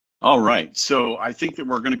All right, so I think that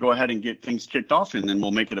we're going to go ahead and get things kicked off, and then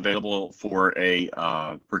we'll make it available for a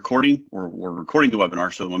recording, or we're recording the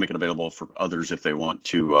webinar, so we'll make it available for others if they want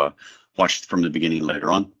to watch from the beginning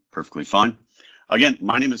later on. Perfectly fine. Again,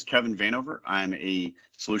 my name is Kevin Vanover. I'm a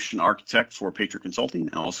solution architect for Patriot Consulting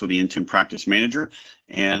and also the Intune practice manager.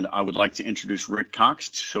 And I would like to introduce Rick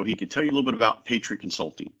Cox so he could tell you a little bit about Patriot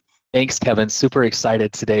Consulting. Thanks, Kevin. Super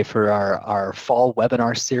excited today for our fall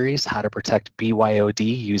webinar series, How to Protect BYOD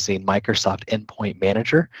using Microsoft Endpoint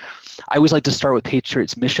Manager. I always like to start with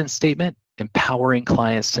Patriot's mission statement, empowering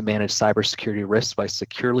clients to manage cybersecurity risks by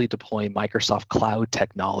securely deploying Microsoft Cloud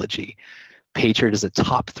technology. Patriot is a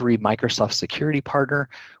top 3 Microsoft security partner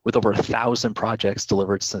with over 1,000 projects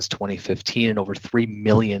delivered since 2015 and over 3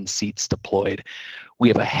 million seats deployed. We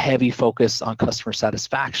have a heavy focus on customer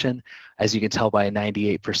satisfaction. As you can tell by a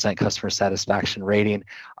 98% customer satisfaction rating,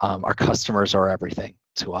 our customers are everything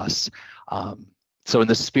to us. So in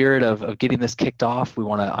the spirit of getting this kicked off, we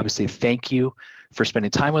want to obviously thank you for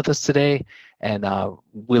spending time with us today, and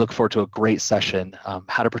we look forward to a great session,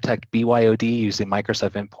 How to Protect BYOD using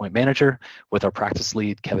Microsoft Endpoint Manager with our practice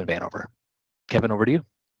lead, Kevin Vanover. Kevin, over to you.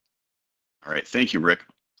 All right, thank you, Rick.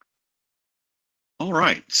 All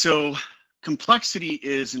right, so complexity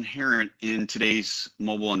is inherent in today's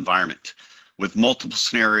mobile environment, with multiple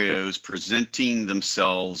scenarios presenting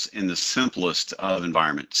themselves in the simplest of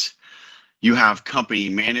environments. You have company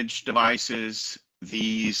managed devices.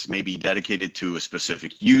 These may be dedicated to a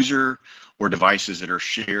specific user or devices that are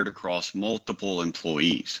shared across multiple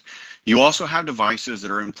employees. You also have devices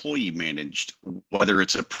that are employee managed, whether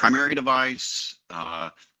it's a primary device,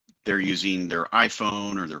 they're using their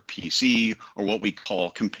iPhone or their PC, or what we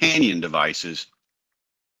call companion devices,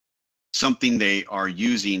 something they are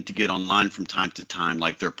using to get online from time to time,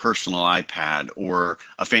 like their personal iPad or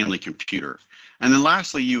a family computer. And then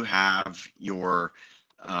lastly, you have your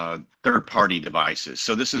third-party devices.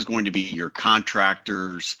 So this is going to be your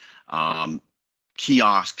contractors,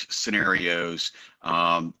 kiosk scenarios,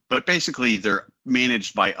 but basically they're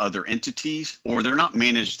managed by other entities, or they're not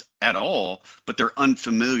managed at all, but they're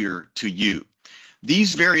unfamiliar to you.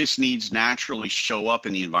 These various needs naturally show up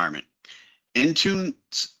in the environment.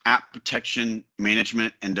 Intune's app protection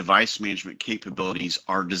management and device management capabilities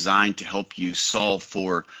are designed to help you solve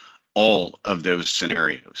for all of those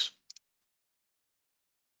scenarios.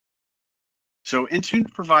 So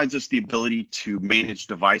Intune provides us the ability to manage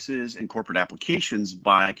devices and corporate applications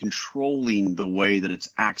by controlling the way that it's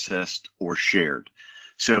accessed or shared.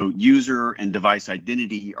 So user and device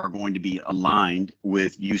identity are going to be aligned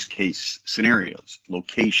with use case scenarios,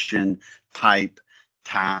 location, type,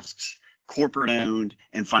 tasks, corporate owned,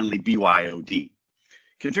 and finally BYOD.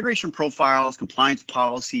 Configuration profiles, compliance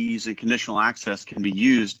policies, and conditional access can be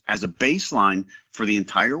used as a baseline for the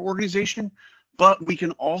entire organization, but we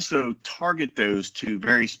can also target those to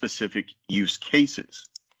very specific use cases.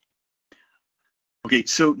 Okay,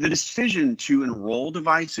 so the decision to enroll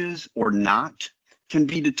devices or not can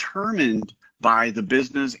be determined by the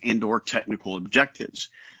business and or technical objectives.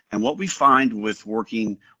 And what we find with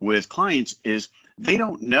working with clients is they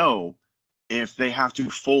don't know if they have to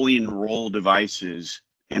fully enroll devices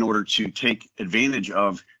in order to take advantage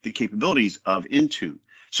of the capabilities of Intune.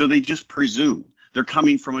 So they just presume. They're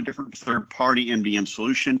coming from a different third-party MDM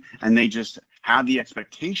solution, and they just have the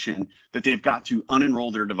expectation that they've got to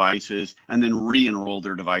unenroll their devices and then re-enroll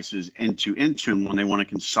their devices into Intune when they want to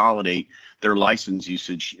consolidate their license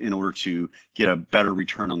usage in order to get a better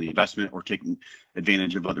return on the investment or take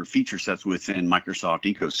advantage of other feature sets within Microsoft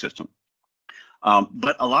ecosystem.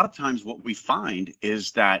 But a lot of times what we find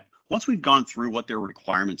is that once we've gone through what their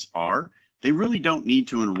requirements are, they really don't need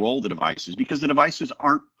to enroll the devices because the devices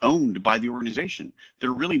aren't owned by the organization.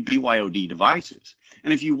 They're really BYOD devices.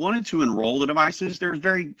 And if you wanted to enroll the devices, there's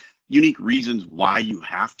very unique reasons why you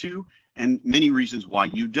have to and many reasons why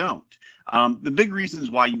you don't. The big reasons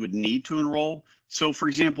why you would need to enroll. So for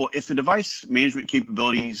example, if the device management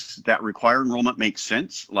capabilities that require enrollment make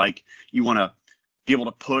sense, like you want to be able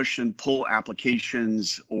to push and pull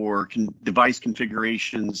applications or device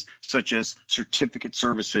configurations such as certificate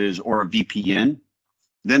services or a VPN,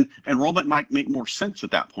 then enrollment might make more sense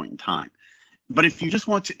at that point in time. But if you just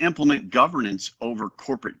want to implement governance over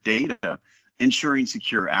corporate data, ensuring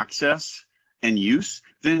secure access and use,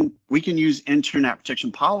 then we can use Intune app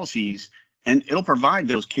protection policies, and it'll provide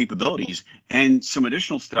those capabilities and some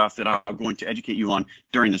additional stuff that I'm going to educate you on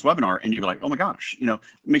during this webinar. And you're like, oh my gosh, it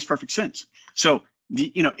makes perfect sense. So,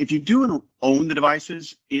 if you do own the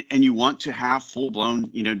devices and you want to have full-blown,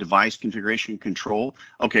 device configuration control,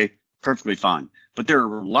 okay, perfectly fine. But there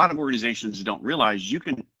are a lot of organizations that don't realize you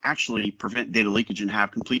can actually prevent data leakage and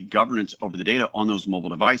have complete governance over the data on those mobile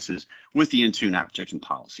devices with the Intune app protection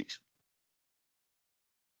policies.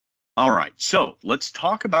 All right, so let's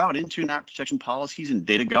talk about Intune app protection policies and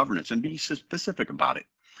data governance and be specific about it.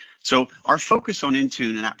 So our focus on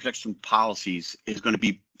Intune and app protection policies is going to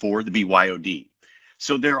be for the BYOD.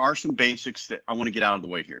 So there are some basics that I want to get out of the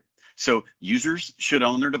way here. So users should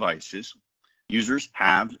own their devices. Users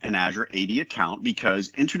have an Azure AD account because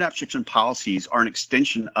Intune app protection policies are an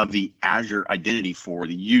extension of the Azure identity for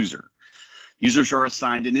the user. Users are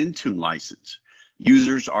assigned an Intune license.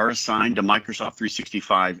 Users are assigned a Microsoft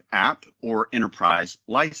 365 app or enterprise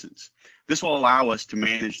license. This will allow us to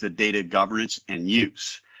manage the data governance and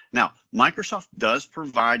use. Now, Microsoft does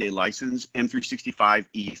provide a license M365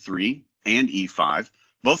 E3 and E5.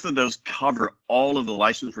 Both of those cover all of the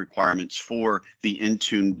license requirements for the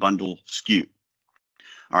Intune bundle SKU.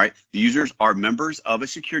 All right, the users are members of a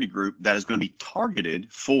security group that is going to be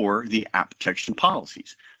targeted for the app protection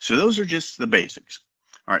policies. So those are just the basics.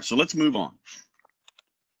 All right, so let's move on.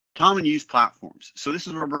 Common use platforms. So this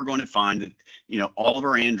is where we're going to find that, all of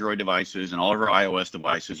our Android devices and all of our iOS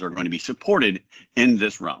devices are going to be supported in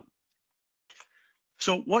this realm.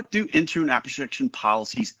 So what do Intune app protection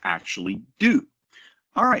policies actually do?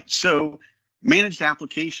 All right, so managed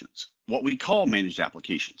applications, what we call managed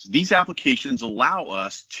applications. These applications allow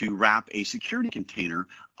us to wrap a security container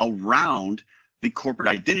around the corporate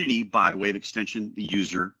identity by way of extension, the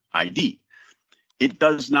user ID. It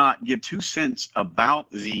does not give 2 cents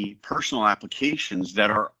about the personal applications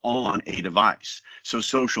that are on a device. So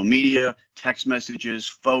social media, text messages,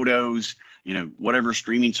 photos, whatever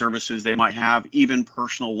streaming services they might have, even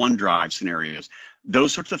personal OneDrive scenarios.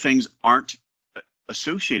 Those sorts of things aren't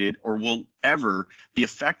associated or will ever be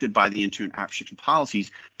affected by the Intune app protection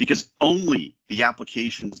policies because only the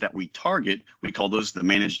applications that we target, we call those the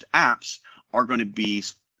managed apps, are going to be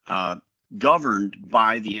governed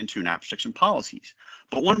by the Intune app protection policies.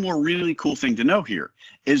 But one more really cool thing to know here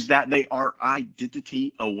is that they are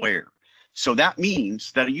identity aware. So that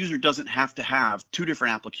means that a user doesn't have to have 2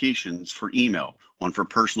 different applications for email, one for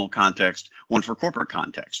personal context, one for corporate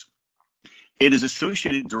context. It is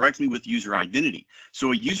associated directly with user identity.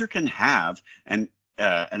 So a user can have an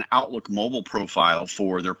Outlook mobile profile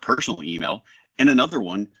for their personal email and another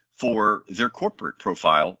one for their corporate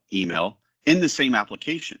profile email in the same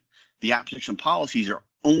application. The app protection policies are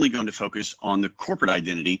only going to focus on the corporate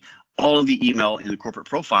identity. All of the email in the corporate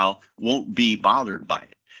profile won't be bothered by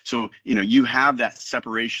it. So, you have that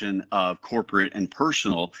separation of corporate and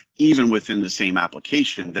personal even within the same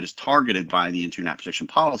application that is targeted by the Intune app protection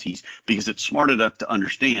policies because it's smart enough to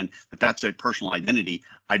understand that that's a personal identity.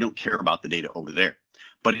 I don't care about the data over there.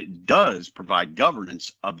 But it does provide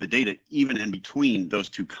governance of the data even in between those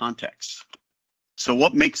 2 contexts. So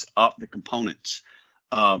what makes up the components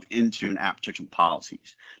of Intune app protection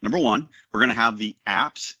policies? Number one, we're going to have the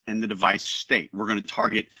apps and the device state. We're going to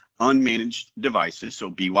target unmanaged devices,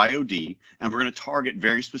 so BYOD, and we're going to target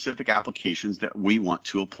very specific applications that we want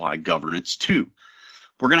to apply governance to.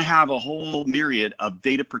 We're going to have a whole myriad of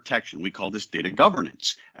data protection. We call this data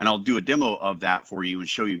governance, and I'll do a demo of that for you and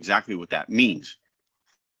show you exactly what that means.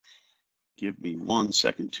 Give me 1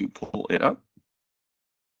 second to pull it up.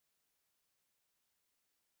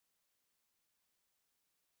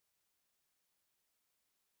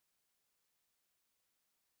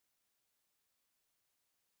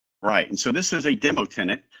 Right, and so this is a demo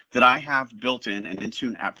tenant that I have built in an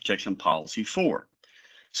Intune app protection policy for.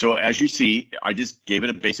 So as you see, I just gave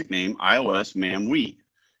it a basic name, iOS MAMWE.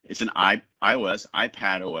 It's an iOS,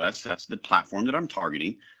 iPad OS, that's the platform that I'm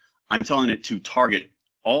targeting. I'm telling it to target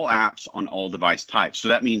all apps on all device types. So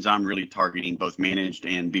that means I'm really targeting both managed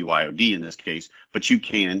and BYOD in this case, but you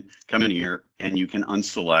can come in here and you can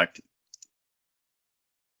unselect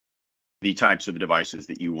the types of devices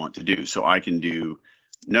that you want to do. So I can do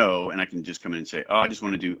no, and I can just come in and say, oh, I just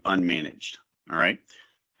want to do unmanaged, all right?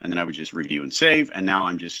 And then I would just review and save, and now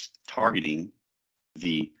I'm just targeting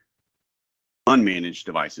the unmanaged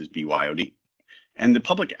devices, BYOD. And the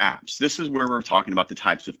public apps, this is where we're talking about the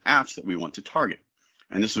types of apps that we want to target.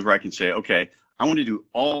 And this is where I can say, okay, I want to do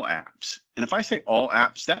all apps. And if I say all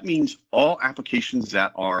apps, that means all applications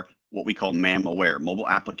that are what we call MAM aware, mobile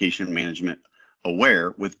application management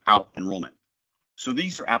aware without enrollment. So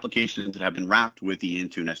these are applications that have been wrapped with the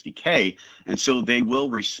Intune SDK, and so they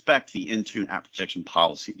will respect the Intune app protection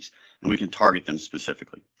policies, and we can target them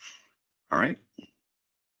specifically. All right.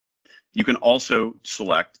 You can also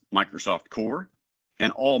select Microsoft Core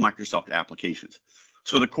and all Microsoft applications.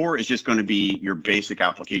 So the core is just going to be your basic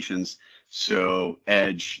applications, so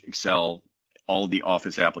Edge, Excel, all of the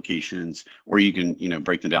Office applications, or you can,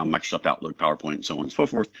 break them down, Microsoft Outlook, PowerPoint, and so on and so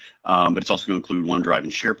forth. But it's also going to include OneDrive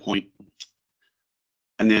and SharePoint.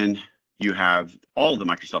 And then you have all of the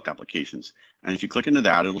Microsoft applications. And if you click into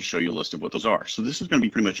that, it'll show you a list of what those are. So this is going to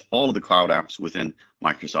be pretty much all of the cloud apps within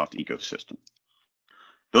Microsoft ecosystem.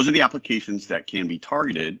 Those are the applications that can be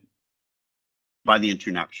targeted by the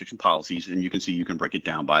Intune app protection policies, and you can see you can break it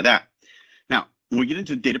down by that. Now, when we get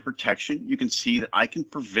into data protection, you can see that I can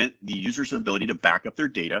prevent the user's ability to back up their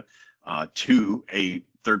data to a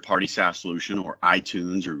third-party SaaS solution or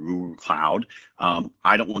iTunes or Google Cloud.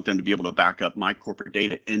 I don't want them to be able to back up my corporate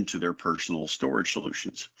data into their personal storage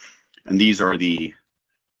solutions. And these are the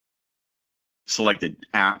selected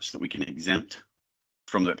apps that we can exempt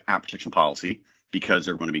from the app protection policy because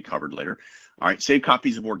they're going to be covered later. All right, save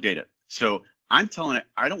copies of org data. So I'm telling it,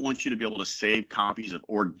 I don't want you to be able to save copies of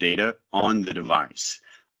org data on the device.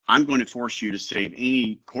 I'm going to force you to save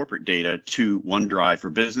any corporate data to OneDrive for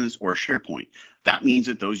Business or SharePoint. That means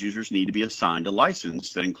that those users need to be assigned a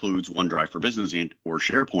license that includes OneDrive for Business and or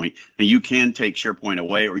SharePoint. And you can take SharePoint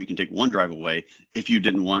away, or you can take OneDrive away. If you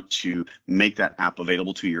didn't want to make that app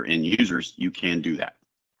available to your end users, you can do that.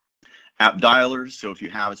 App dialers. So if you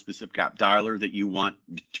have a specific app dialer that you want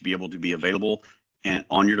to be able to be available and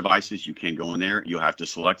on your devices, you can go in there. You'll have to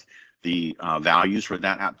select the values for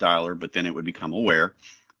that app dialer, but then it would become aware.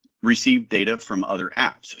 Receive data from other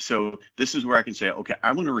apps. So this is where I can say, okay,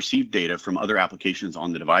 I want to receive data from other applications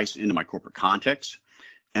on the device into my corporate context,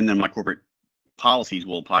 and then my corporate policies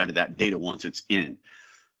will apply to that data once it's in.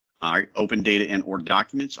 All right, open data in org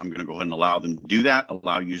documents. I'm going to go ahead and allow them to do that.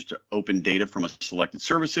 Allow users to open data from a selected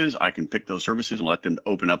services. I can pick those services and let them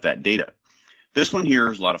open up that data. This one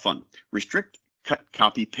here is a lot of fun. Restrict, cut,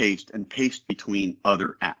 copy, paste, and paste between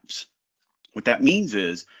other apps. What that means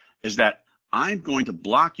is that I'm going to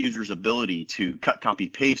block users' ability to cut, copy,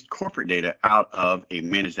 paste corporate data out of a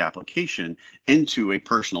managed application into a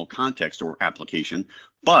personal context or application,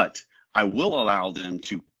 but I will allow them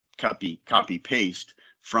to copy, paste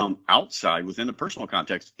from outside within the personal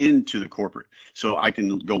context into the corporate. So I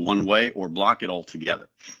can go one way or block it altogether.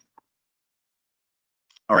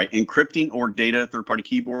 All right, encrypting org data, third-party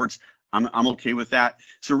keyboards. I'm okay with that.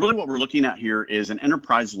 So really what we're looking at here is an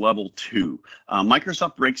enterprise level 2.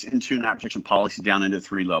 Microsoft breaks Intune app protection policy down into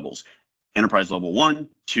 3 levels: enterprise level 1,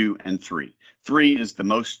 2, and 3. 3 is the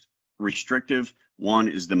most restrictive, 1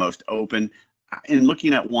 is the most open. In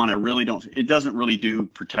looking at 1, it doesn't really do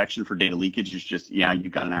protection for data leakage. It's just, yeah,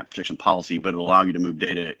 you've got an app protection policy, but it'll allow you to move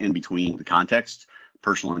data in between the contexts,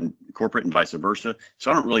 personal and corporate, and vice versa.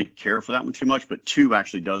 So I don't really care for that one too much, but 2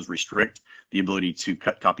 actually does restrict the ability to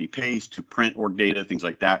cut, copy, paste, to print org data, things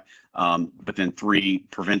like that. But then 3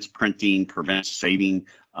 prevents printing, prevents saving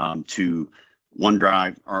to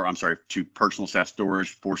OneDrive, or I'm sorry, to personal SaaS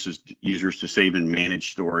storage, forces users to save and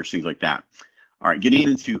manage storage, things like that. All right, getting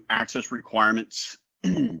into access requirements.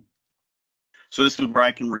 So this is where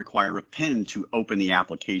I can require a PIN to open the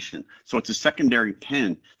application. So it's a secondary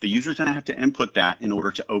PIN. The user's gonna have to input that in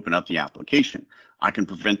order to open up the application. I can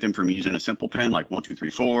prevent them from using a simple PIN like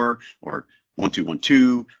 1234 or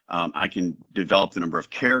 1212. I can develop the number of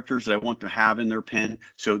characters that I want to have in their PIN.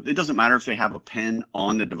 So it doesn't matter if they have a PIN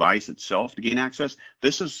on the device itself to gain access.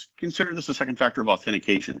 Consider this a second factor of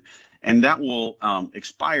authentication, and that will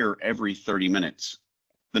expire every 30 minutes.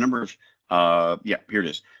 The number of, here it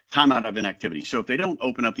is. Timeout of inactivity. So if they don't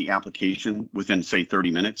open up the application within, say,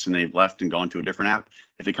 30 minutes and they've left and gone to a different app,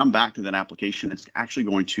 if they come back to that application, it's actually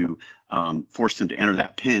going to force them to enter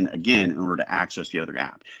that PIN again in order to access the other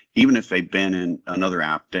app, even if they've been in another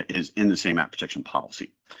app that is in the same app protection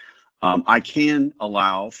policy. I can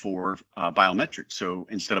allow for biometrics. So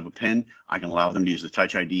instead of a PIN, I can allow them to use a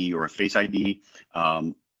Touch ID or a Face ID,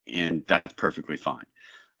 and that's perfectly fine.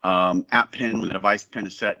 App PIN, when the device PIN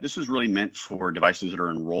is set, this is really meant for devices that are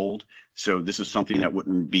enrolled. So this is something that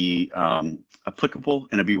wouldn't be applicable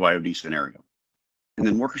in a BYOD scenario. And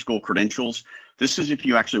then workers' goal credentials. This is if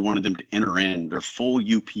you actually wanted them to enter in their full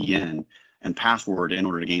UPN and password in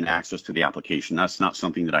order to gain access to the application. That's not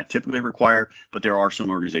something that I typically require, but there are some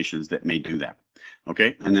organizations that may do that.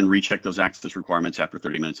 Okay, and then recheck those access requirements after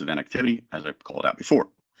 30 minutes of inactivity, as I called out before.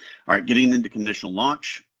 All right, getting into conditional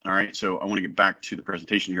launch. All right, so I want to get back to the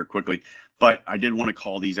presentation here quickly, but I did want to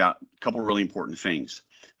call these out, a couple really important things.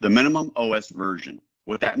 The minimum OS version.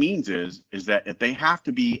 What that means is that if they have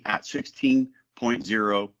to be at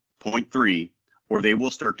 16.0.3, or they will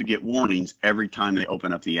start to get warnings every time they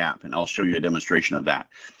open up the app, and I'll show you a demonstration of that.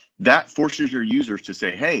 That forces your users to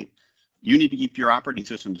say, hey, you need to keep your operating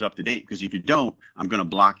systems up to date, because if you don't, I'm going to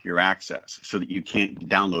block your access so that you can't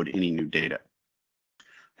download any new data.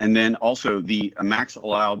 And then also the max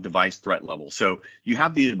allowed device threat level. So you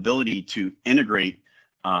have the ability to integrate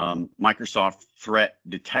Microsoft threat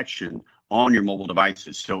detection on your mobile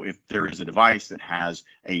devices. So if there is a device that has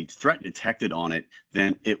a threat detected on it,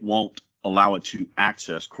 then it won't allow it to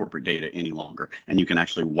access corporate data any longer, and you can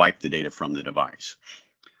actually wipe the data from the device.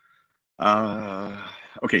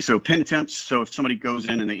 Okay, so PIN attempts. So if somebody goes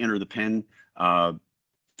in and they enter the PIN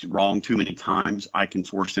wrong too many times, I can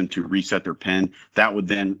force them to reset their PIN. That would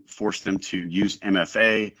then force them to use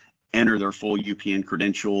MFA, enter their full UPN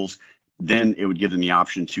credentials. Then it would give them the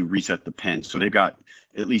option to reset the PIN. So they've got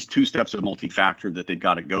at least 2 steps of multi-factor that they've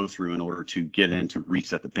got to go through in order to get in to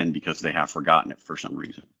reset the PIN because they have forgotten it for some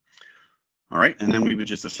reason. All right, and then we would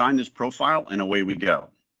just assign this profile and away we go.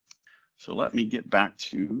 So let me get back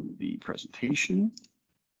to the presentation.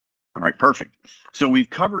 All right, perfect. So we've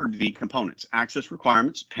covered the components: access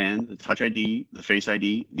requirements, PIN, the Touch ID, the Face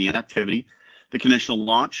ID, the inactivity, the conditional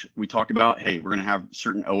launch. We talked about, hey, we're going to have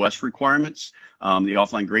certain OS requirements, the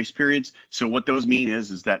offline grace periods. So what those mean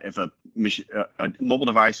is that if a mobile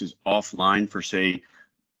device is offline for, say,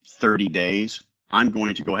 30 days, I'm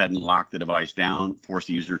going to go ahead and lock the device down, force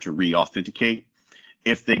the user to re-authenticate.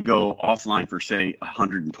 If they go offline for, say,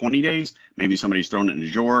 120 days, maybe somebody's thrown it in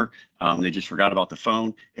Azure, they just forgot about the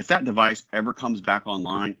phone. If that device ever comes back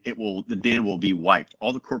online, the data will be wiped.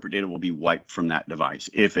 All the corporate data will be wiped from that device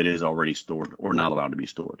if it is already stored or not allowed to be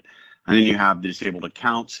stored. And then you have the disabled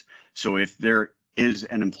accounts. So if there is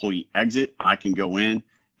an employee exit, I can go in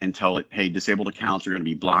and tell it, hey, disabled accounts are going to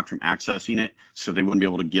be blocked from accessing it, so they wouldn't be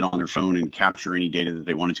able to get on their phone and capture any data that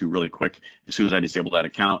they wanted to really quick. As soon as I disable that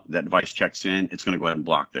account, that device checks in, it's going to go ahead and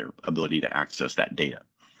block their ability to access that data.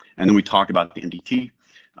 And then we talked about the MDT,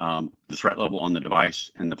 the threat level on the device,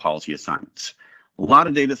 and the policy assignments. A lot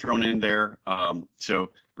of data thrown in there, so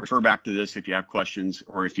refer back to this if you have questions,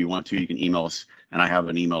 or if you want to, you can email us, and I have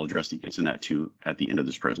an email address that you can send that to at the end of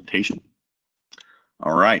this presentation.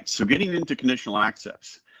 All right, so getting into conditional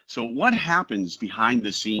access. So what happens behind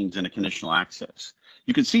the scenes in a conditional access?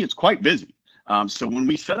 You can see it's quite busy. So when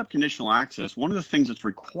we set up conditional access, one of the things that's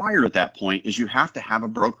required at that point is you have to have a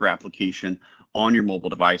broker application on your mobile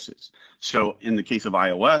devices. So in the case of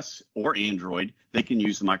iOS or Android, they can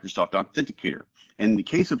use the Microsoft Authenticator. In the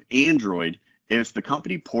case of Android, if the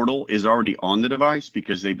company portal is already on the device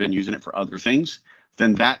because they've been using it for other things,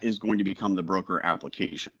 then that is going to become the broker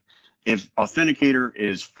application. If Authenticator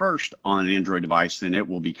is first on an Android device, then it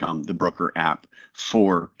will become the broker app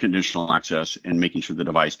for conditional access and making sure the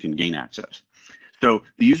device can gain access. So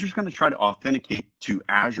the user is going to try to authenticate to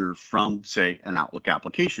Azure from, say, an Outlook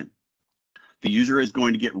application. The user is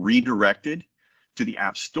going to get redirected to the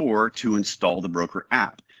App Store to install the broker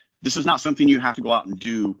app. This is not something you have to go out and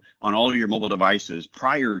do on all of your mobile devices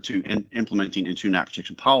prior to implementing Intune app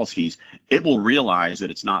protection policies. It will realize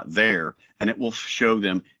that it's not there, and it will show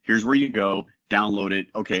them, here's where you go, download it,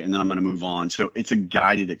 okay, and then I'm going to move on. So it's a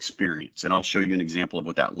guided experience, and I'll show you an example of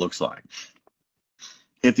what that looks like.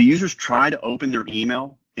 If the users try to open their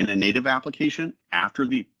email in a native application after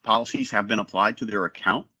the policies have been applied to their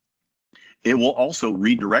account, it will also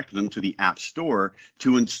redirect them to the App Store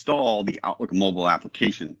to install the Outlook mobile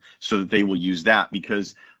application so that they will use that,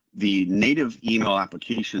 because the native email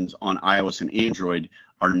applications on iOS and Android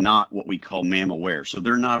are not what we call MAM aware. So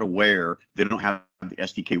they're not aware, they don't have the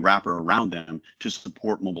SDK wrapper around them to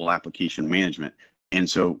support mobile application management. And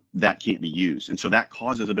so that can't be used. And so that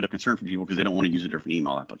causes a bit of concern for people because they don't want to use a different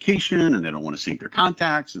email application and they don't want to sync their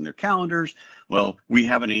contacts and their calendars. Well, we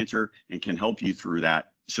have an answer and can help you through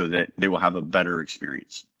that so that they will have a better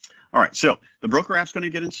experience. All right, so the broker app's going to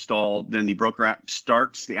get installed. Then the broker app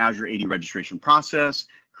starts the Azure AD registration process,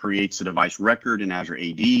 creates a device record in Azure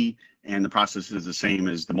AD, and the process is the same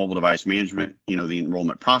as the mobile device management, the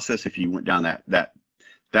enrollment process if you went down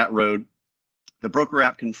that road. The broker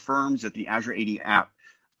app confirms that the Azure AD app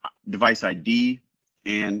device ID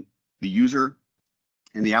and the user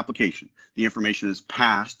and the application. The information is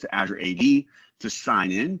passed to Azure AD to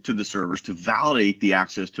sign in to the servers to validate the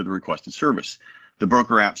access to the requested service. The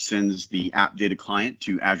broker app sends the app data client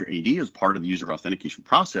to Azure AD as part of the user authentication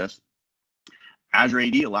process. Azure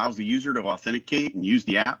AD allows the user to authenticate and use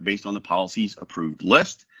the app based on the policy's approved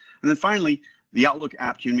list. And then finally, the Outlook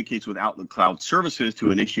app communicates with Outlook Cloud Services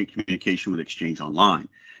to initiate communication with Exchange Online.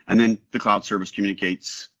 And then the cloud service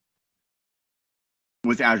communicates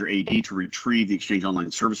with Azure AD to retrieve the Exchange Online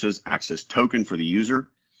Services access token for the user.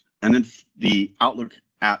 And then the Outlook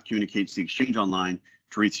app communicates the Exchange Online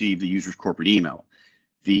to receive the user's corporate email.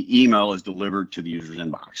 The email is delivered to the user's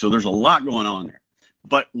inbox. So there's a lot going on there.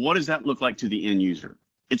 But what does that look like to the end user?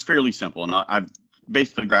 It's fairly simple. And I've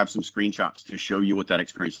basically grab some screenshots to show you what that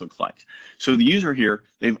experience looks like. So the user here,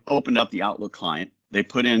 they've opened up the Outlook client. They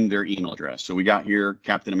put in their email address. So we got here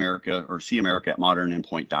Captain America or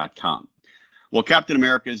camerica@modernendpoint.com. Well, Captain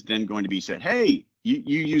America is then going to be said, hey,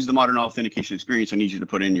 you use the modern authentication experience. I need you to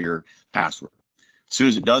put in your password. As soon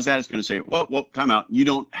as it does that, it's going to say, well, time out. You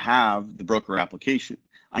don't have the broker application.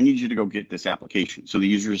 I need you to go get this application. So the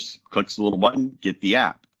user clicks the little button, get the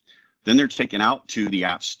app. Then they're taken out to the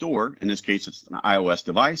app store. In this case, it's an iOS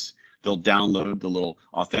device. They'll download the little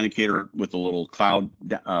authenticator with the little cloud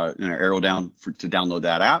and an arrow down to download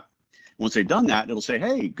that app. Once they've done that, it'll say,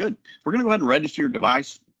 hey, good. We're going to go ahead and register your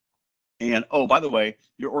device. And oh, by the way,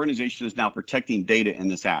 your organization is now protecting data in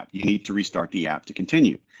this app. You need to restart the app to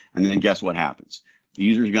continue. And then guess what happens? The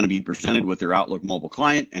user is going to be presented with their Outlook mobile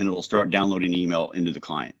client, and it'll start downloading email into the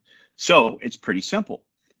client. So it's pretty simple.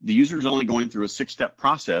 The user is only going through a 6-step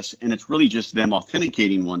process, and it's really just them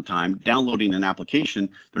authenticating one time, downloading an application.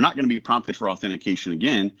 They're not going to be prompted for authentication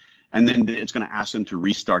again, and then it's going to ask them to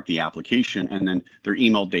restart the application, and then their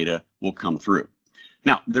email data will come through.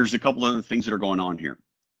 Now, there's a couple other things that are going on here.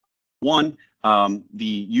 One, the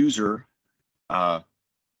user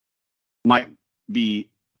might be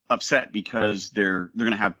upset because they're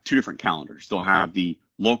going to have 2 different calendars. They'll have the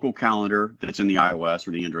local calendar that's in the iOS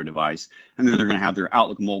or the Android device, and then they're going to have their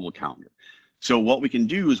Outlook mobile calendar. So what we can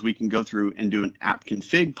do is we can go through and do an app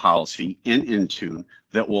config policy in Intune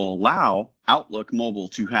that will allow Outlook mobile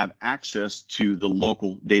to have access to the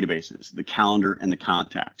local databases, the calendar and the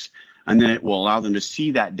contacts. And then it will allow them to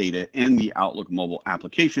see that data in the Outlook mobile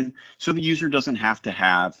application, so the user doesn't have to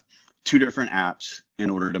have 2 different apps in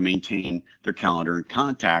order to maintain their calendar and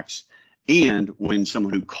contacts. And when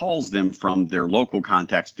someone who calls them from their local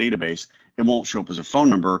contacts database, it won't show up as a phone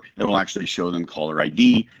number. It will actually show them caller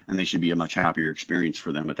ID, and they should be a much happier experience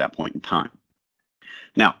for them at that point in time.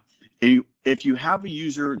 Now, if you have a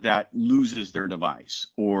user that loses their device,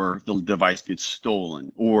 or the device gets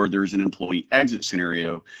stolen, or there's an employee exit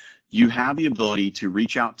scenario, you have the ability to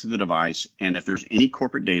reach out to the device, and if there's any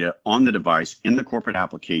corporate data on the device in the corporate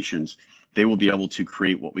applications, they will be able to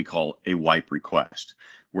create what we call a wipe request,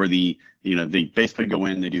 where they basically go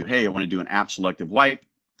in, they do, hey, I want to do an app selective wipe.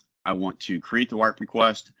 I want to create the wipe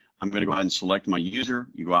request. I'm going to go ahead and select my user.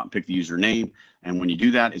 You go out and pick the user name. And when you do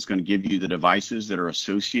that, it's going to give you the devices that are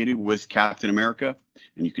associated with Captain America.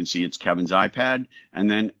 And you can see it's Kevin's iPad. And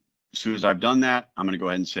then as soon as I've done that, I'm going to go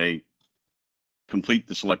ahead and say, complete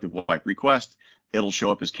the selective wipe request. It'll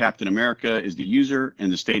show up as Captain America is the user,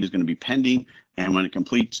 and the state is going to be pending. And when it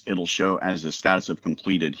completes, it'll show as the status of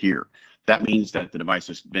completed here. That means that the device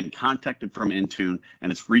has been contacted from Intune,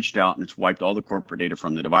 and it's reached out and it's wiped all the corporate data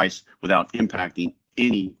from the device without impacting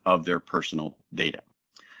any of their personal data.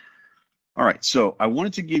 All right, so I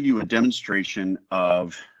wanted to give you a demonstration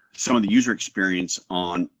of some of the user experience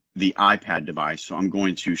on the iPad device. So I'm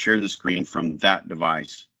going to share the screen from that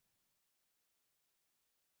device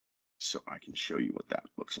so I can show you what that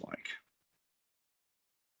looks like.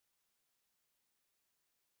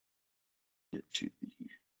 Get to the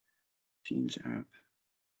Teams app.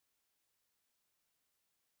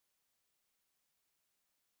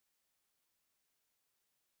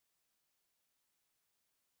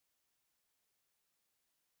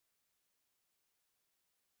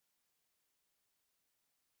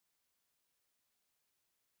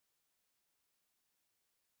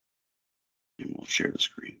 And we'll share the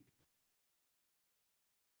screen.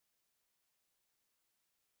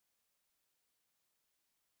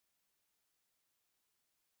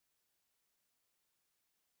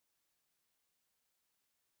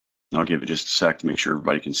 I'll give it just a sec to make sure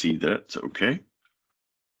everybody can see that it's okay.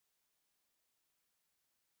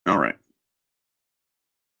 All right.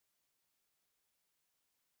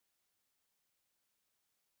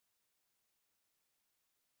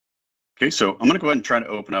 Okay, so I'm going to go ahead and try to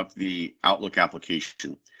open up the Outlook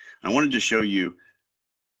application. I wanted to show you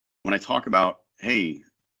when I talk about, hey,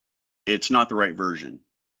 it's not the right version.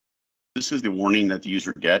 This is the warning that the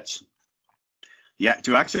user gets. Yeah,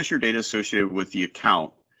 to access your data associated with the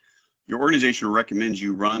account, your organization recommends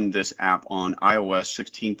you run this app on iOS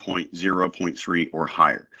 16.0.3 or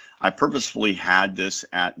higher. I purposefully had this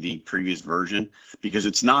at the previous version because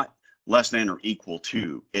it's not less than or equal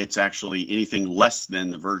to. It's actually anything less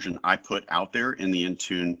than the version I put out there in the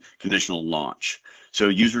Intune conditional launch. So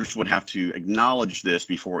users would have to acknowledge this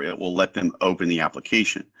before it will let them open the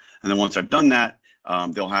application. And then once I've done that,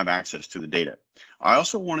 they'll have access to the data. I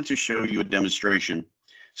also wanted to show you a demonstration.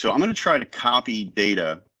 So I'm going to try to copy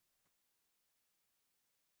data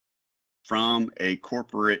from a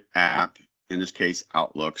corporate app, in this case,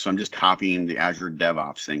 Outlook. So I'm just copying the Azure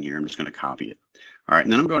DevOps thing here. I'm just going to copy it. All right,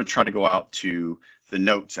 and then I'm going to try to go out to the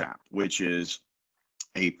Notes app, which is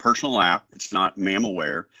a personal app. It's not MAM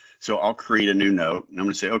aware. So I'll create a new note and I'm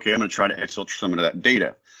going to say, okay, I'm going to try to exfiltrate some of that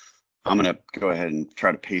data. I'm going to go ahead and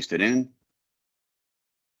try to paste it in.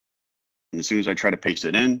 And as soon as I try to paste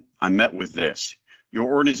it in, I'm met with this.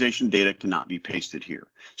 Your organization data cannot be pasted here.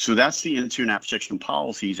 So that's the Intune app protection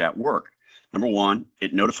policies at work. Number one,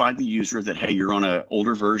 it notified the user that, hey, you're on an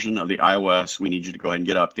older version of the iOS. We need you to go ahead and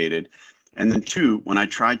get updated. And then two, when I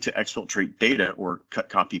tried to exfiltrate data or cut,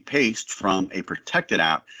 copy, paste from a protected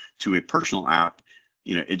app to a personal app,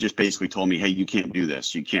 it just basically told me, hey, you can't do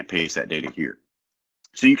this. You can't paste that data here.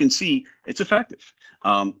 So you can see it's effective.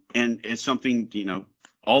 And it's something,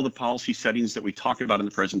 all the policy settings that we talked about in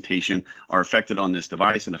the presentation are affected on this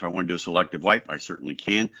device. And if I want to do a selective wipe, I certainly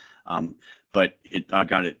can. But I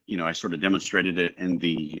got it, I sort of demonstrated it in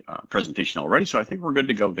the presentation already. So I think we're good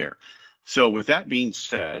to go there. So with that being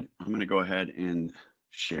said, I'm going to go ahead and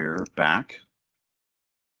share back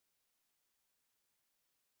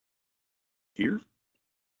here.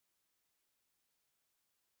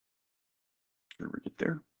 Sure, we get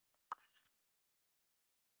there.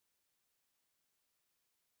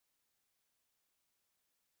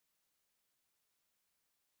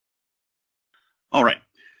 All right.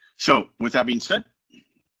 So with that being said,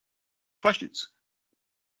 questions?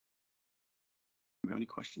 Do we have any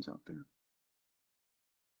questions out there?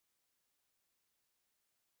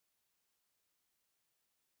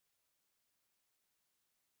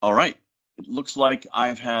 All right. It looks like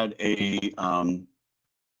I've had a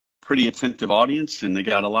pretty attentive audience and they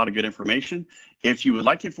got a lot of good information. If you would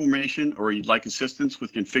like information or you'd like assistance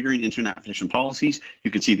with configuring Intune application policies,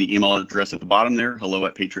 you can see the email address at the bottom there,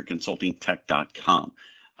 hello@patriotconsultingtech.com.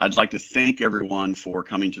 I'd like to thank everyone for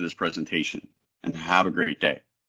coming to this presentation and have a great day.